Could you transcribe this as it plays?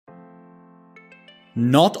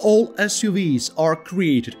Not all SUVs are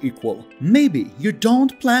created equal. Maybe you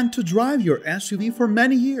don't plan to drive your SUV for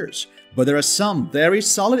many years, but there are some very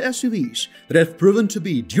solid SUVs that have proven to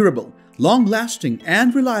be durable, long-lasting,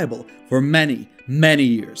 and reliable for many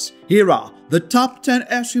years. Here are the top 10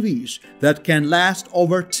 SUVs that can last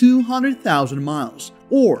over 200,000 miles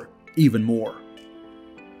or even more.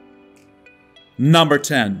 Number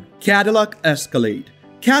 10. Cadillac Escalade.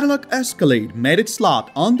 Cadillac Escalade made its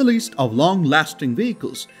slot on the list of long-lasting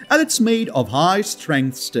vehicles, and it's made of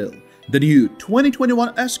high-strength steel. The new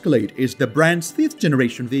 2021 Escalade is the brand's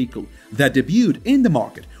 5th-generation vehicle that debuted in the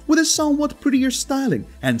market with a somewhat prettier styling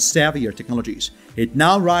and savvier technologies. It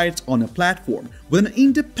now rides on a platform with an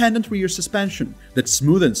independent rear suspension that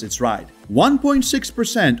smoothens its ride.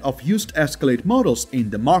 1.6% of used Escalade models in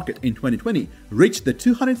the market in 2020 reached the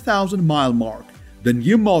 200,000-mile mark. The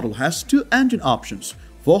new model has two engine options: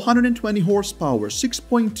 420 horsepower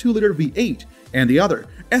 6.2-liter V8 and the other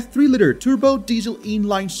a 3-liter turbo diesel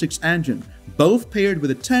inline-6 engine, both paired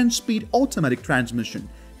with a 10-speed automatic transmission.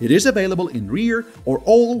 It is available in rear or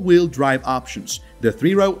all-wheel drive options. The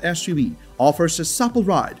 3-row SUV offers a supple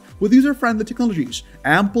ride with user-friendly technologies,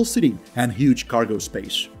 ample seating, and huge cargo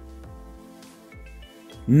space.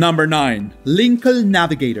 Number 9. Lincoln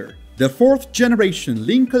Navigator. The 4th-generation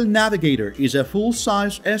Lincoln Navigator is a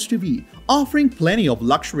full-size SUV offering plenty of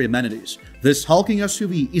luxury amenities. This hulking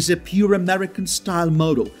SUV is a pure American-style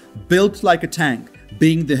model built like a tank,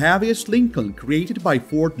 being the heaviest Lincoln created by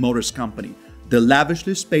Ford Motor Company. The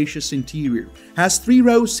lavishly spacious interior has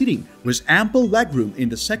 3-row seating with ample legroom in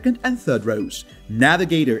the 2nd and 3rd rows.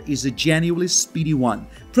 Navigator is a genuinely speedy one,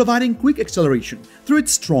 providing quick acceleration through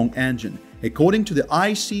its strong engine. According to the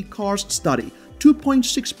iSeeCars study,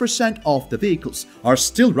 2.6% of the vehicles are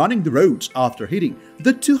still running the roads after hitting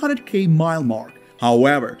the 200k mile mark.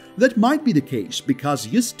 However, that might be the case because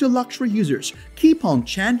used to luxury users keep on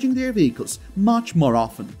changing their vehicles much more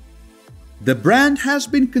often. The brand has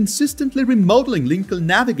been consistently remodeling Lincoln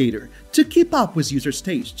Navigator to keep up with users'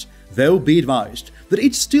 tastes, though be advised that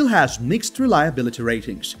it still has mixed reliability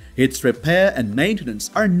ratings. Its repair and maintenance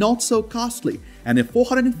are not so costly, and a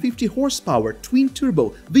 450 horsepower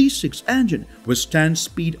twin-turbo V6 engine with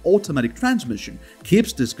 10-speed automatic transmission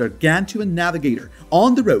keeps this gargantuan Navigator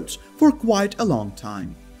on the roads for quite a long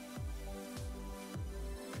time.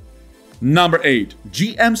 Number 8.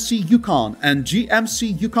 GMC Yukon and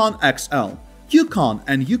GMC Yukon XL. Yukon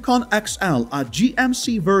and Yukon XL are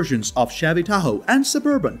GMC versions of Chevy Tahoe and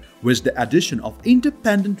Suburban with the addition of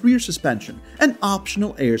independent rear suspension and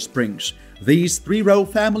optional air springs. These 3-row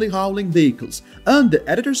family hauling vehicles earned the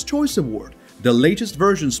Editor's Choice Award. The latest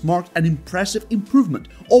versions marked an impressive improvement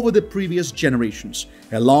over the previous generations.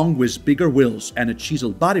 Along with bigger wheels and a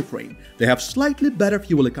chiseled body frame, they have slightly better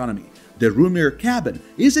fuel economy. The roomier cabin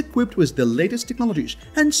is equipped with the latest technologies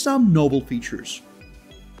and some novel features.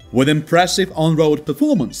 With impressive on-road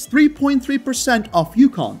performance, 3.3% of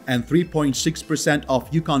Yukon and 3.6%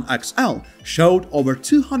 of Yukon XL showed over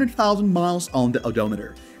 200,000 miles on the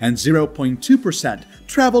odometer, and 0.2%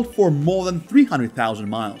 traveled for more than 300,000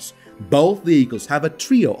 miles. Both vehicles have a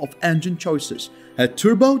trio of engine choices: a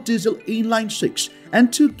turbo diesel inline-6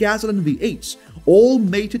 and 2 gasoline V8s, all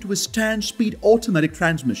mated with 10-speed automatic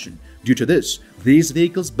transmission. Due to this, these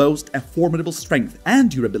vehicles boast a formidable strength and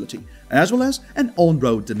durability, as well as an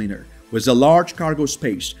on-road demeanor. With a large cargo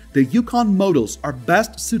space, the Yukon models are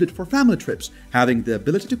best suited for family trips, having the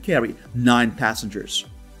ability to carry 9 passengers.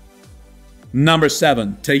 Number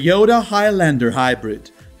 7. Toyota Highlander Hybrid.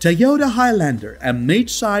 Toyota Highlander, a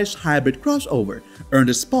mid-size hybrid crossover, earned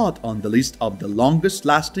a spot on the list of the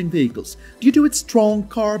longest-lasting vehicles due to its strong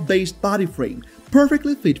car-based body frame,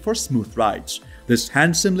 perfectly fit for smooth rides. This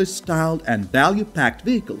handsomely styled and value-packed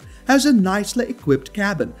vehicle has a nicely equipped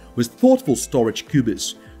cabin with thoughtful storage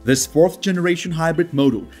cubes. This 4th-generation hybrid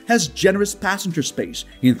model has generous passenger space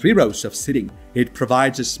in 3 rows of seating. It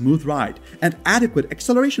provides a smooth ride and adequate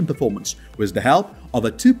acceleration performance with the help of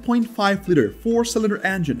a 2.5-liter 4-cylinder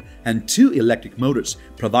engine and 2 electric motors,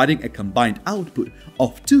 providing a combined output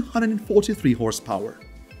of 243 horsepower.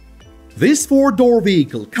 This 4-door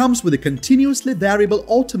vehicle comes with a continuously variable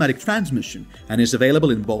automatic transmission and is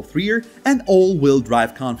available in both rear and all-wheel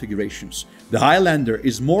drive configurations. The Highlander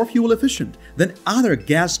is more fuel efficient than other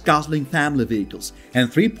gas-guzzling family vehicles, and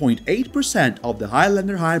 3.8% of the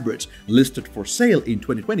Highlander hybrids listed for sale in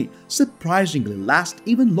 2020 surprisingly last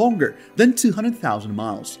even longer than 200,000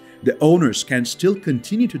 miles. The owners can still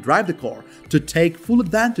continue to drive the car to take full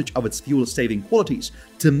advantage of its fuel-saving qualities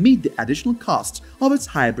to meet the additional costs of its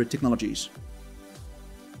hybrid technologies.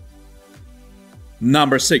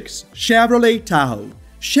 Number 6. Chevrolet Tahoe.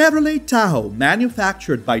 Chevrolet Tahoe,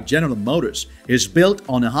 manufactured by General Motors, is built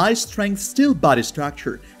on a high-strength steel body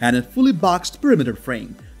structure and a fully boxed perimeter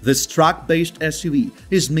frame. This truck-based SUV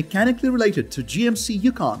is mechanically related to GMC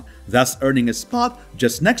Yukon, thus earning a spot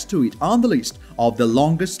just next to it on the list of the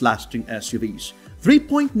longest-lasting SUVs.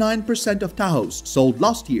 3.9% of Tahoes sold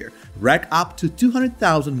last year rack up to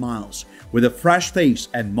 200,000 miles. With a fresh face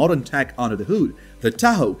and modern tech under the hood, the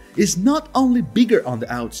Tahoe is not only bigger on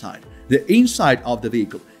the outside, the inside of the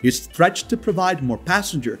vehicle is stretched to provide more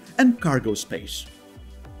passenger and cargo space.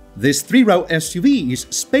 This 3-row SUV is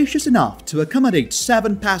spacious enough to accommodate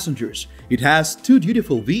 7 passengers. It has 2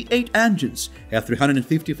 beautiful V8 engines, a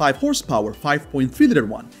 355 horsepower 5.3-liter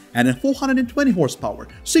one and a 420 horsepower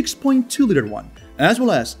 6.2-liter one, as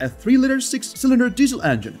well as a 3-liter 6-cylinder diesel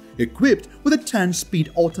engine equipped with a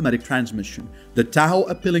 10-speed automatic transmission. The Tahoe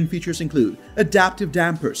appealing features include adaptive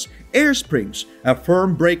dampers, air springs, a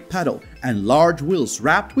firm brake pedal, and large wheels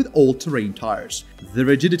wrapped with all-terrain tires. The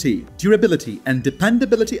rigidity, durability, and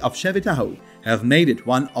dependability of Chevy Tahoe have made it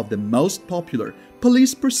one of the most popular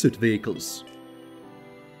police pursuit vehicles.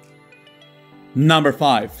 Number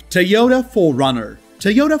 5. Toyota 4Runner.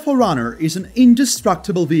 Toyota 4Runner is an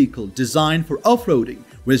indestructible vehicle designed for off-roading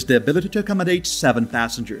with the ability to accommodate 7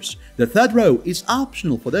 passengers. The third row is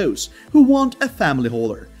optional for those who want a family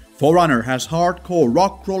hauler. 4Runner has hardcore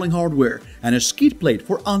rock-crawling hardware and a skid plate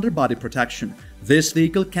for underbody protection. This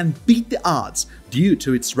vehicle can beat the odds due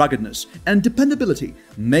to its ruggedness and dependability,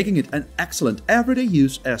 making it an excellent everyday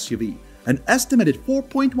use SUV. An estimated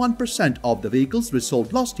 4.1% of the vehicles we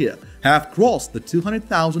sold last year have crossed the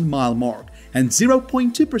 200,000-mile mark, and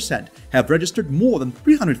 0.2% have registered more than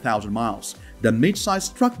 300,000 miles. The mid-size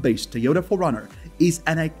truck-based Toyota 4Runner is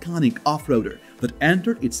an iconic off-roader that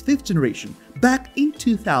entered its 5th generation back in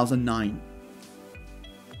 2009.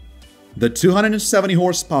 The 270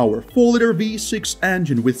 horsepower 4-liter V6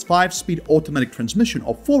 engine with 5-speed automatic transmission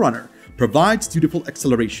of 4Runner provides dutiful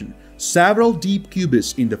acceleration. Several deep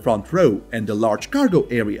cubes in the front row and a large cargo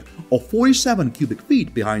area of 47 cubic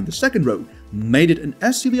feet behind the second row made it an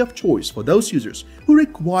SUV of choice for those users who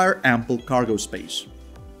require ample cargo space.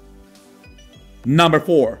 Number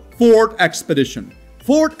 4. Ford Expedition.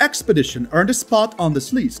 Ford Expedition earned a spot on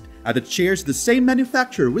this list as it shares the same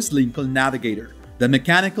manufacturer with Lincoln Navigator. The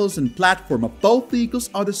mechanicals and platform of both vehicles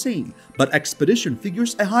are the same, but Expedition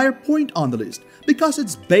figures a higher point on the list because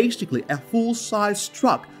it's basically a full-size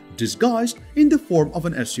truck disguised in the form of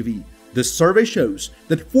an SUV. The survey shows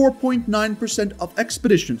that 4.9% of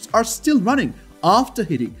Expeditions are still running after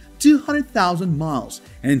hitting 200,000 miles,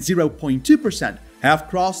 and 0.2% have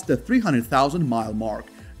crossed the 300,000-mile mark.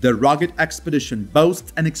 The rugged Expedition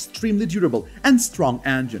boasts an extremely durable and strong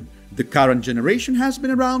engine. The current generation has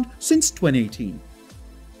been around since 2018.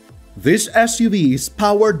 This SUV is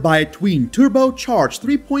powered by a twin turbocharged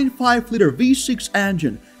 3.5-liter V6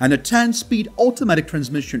 engine and a 10-speed automatic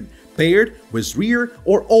transmission paired with rear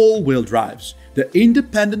or all-wheel drives. The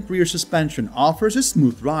independent rear suspension offers a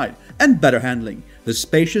smooth ride and better handling. The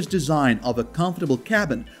spacious design of a comfortable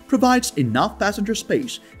cabin provides enough passenger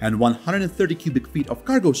space and 130 cubic feet of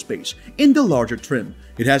cargo space in the larger trim.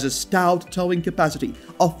 It has a stout towing capacity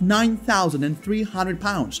of 9,300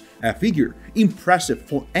 pounds, a figure impressive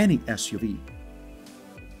for any SUV.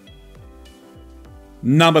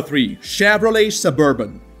 Number 3. Chevrolet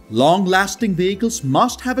Suburban. Long-lasting vehicles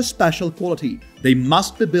must have a special quality. They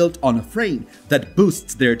must be built on a frame that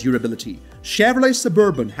boosts their durability. Chevrolet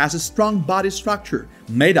Suburban has a strong body structure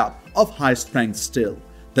made up of high-strength steel.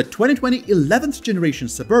 The 2020 11th generation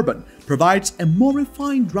Suburban provides a more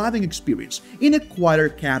refined driving experience in a quieter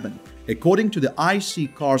cabin. According to the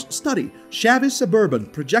iSeeCars study, Chevy Suburban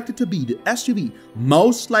projected to be the SUV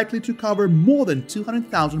most likely to cover more than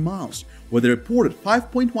 200,000 miles, with a reported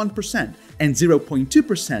 5.1% and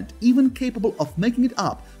 0.2% even capable of making it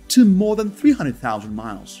up to more than 300,000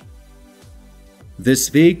 miles. This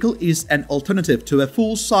vehicle is an alternative to a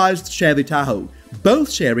full-sized Chevy Tahoe,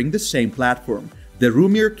 both sharing the same platform. The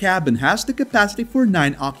roomier cabin has the capacity for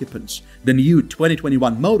 9 occupants. The new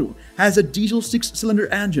 2021 model has a diesel 6-cylinder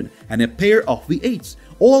engine and a pair of V8s,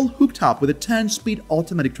 all hooked up with a 10-speed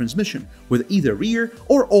automatic transmission with either rear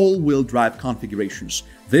or all-wheel drive configurations.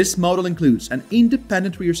 This model includes an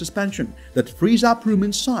independent rear suspension that frees up room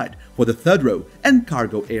inside for the third row and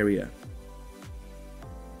cargo area.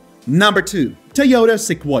 Number 2. Toyota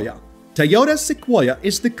Sequoia. Toyota Sequoia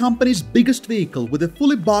is the company's biggest vehicle with a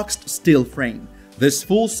fully boxed steel frame. This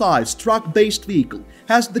full-size truck-based vehicle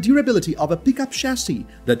has the durability of a pickup chassis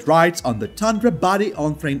that rides on the Tundra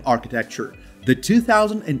body-on-frame architecture. The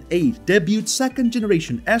 2008 debut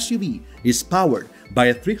second-generation SUV is powered by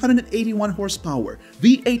a 381 horsepower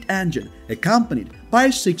V8 engine accompanied by a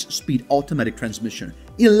 6-speed automatic transmission.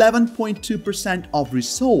 11.2% of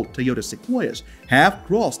resold Toyota Sequoias have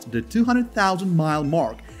crossed the 200,000-mile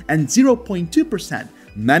mark, and 0.2%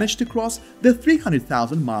 managed to cross the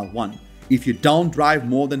 300,000-mile one. If you don't drive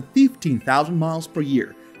more than 15,000 miles per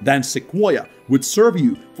year, then Sequoia would serve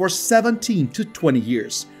you for 17 to 20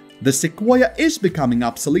 years. The Sequoia is becoming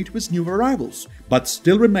obsolete with new arrivals, but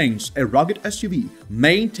still remains a rugged SUV,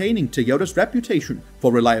 maintaining Toyota's reputation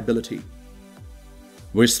for reliability.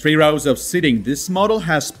 With 3 rows of seating, this model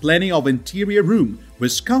has plenty of interior room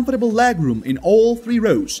with comfortable legroom in all 3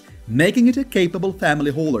 rows, making it a capable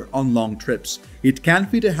family hauler on long trips. It can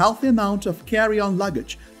fit a healthy amount of carry-on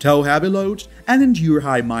luggage, tow heavy loads, and endure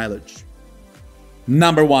high mileage.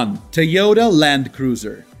 Number 1. Toyota Land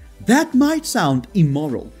Cruiser. That might sound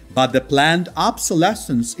immoral, but the planned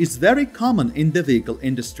obsolescence is very common in the vehicle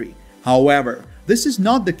industry. However, this is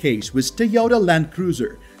not the case with Toyota Land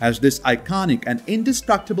Cruiser, as this iconic and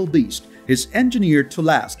indestructible beast is engineered to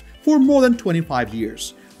last for more than 25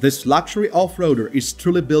 years. This luxury off-roader is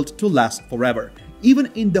truly built to last forever, even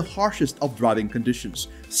in the harshest of driving conditions.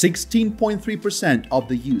 16.3% of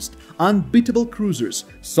the used, unbeatable cruisers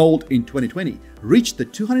sold in 2020 reached the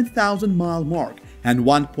 200,000-mile mark, and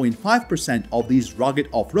 1.5% of these rugged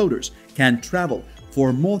off-roaders can travel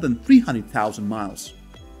for more than 300,000 miles.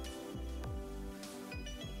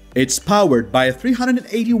 It's powered by a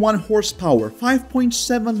 381 horsepower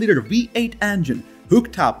 5.7-liter V8 engine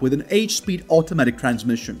hooked up with an 8-speed automatic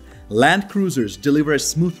transmission. Land Cruisers deliver a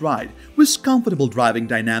smooth ride with comfortable driving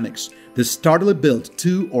dynamics. The sturdily built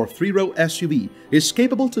 2- or 3-row SUV is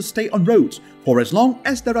capable to stay on roads for as long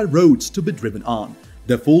as there are roads to be driven on.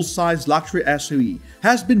 The full-size luxury SUV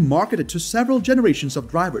has been marketed to several generations of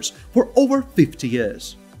drivers for over 50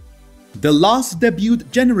 years. The last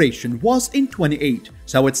debuted generation was in 2008,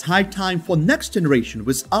 so it's high time for next generation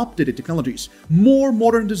with updated technologies, more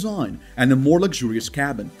modern design, and a more luxurious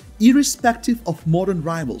cabin. Irrespective of modern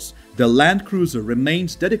rivals, the Land Cruiser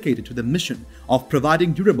remains dedicated to the mission of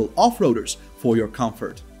providing durable off-roaders for your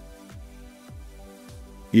comfort.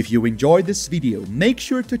 If you enjoyed this video, make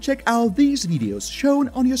sure to check out these videos shown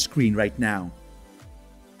on your screen right now.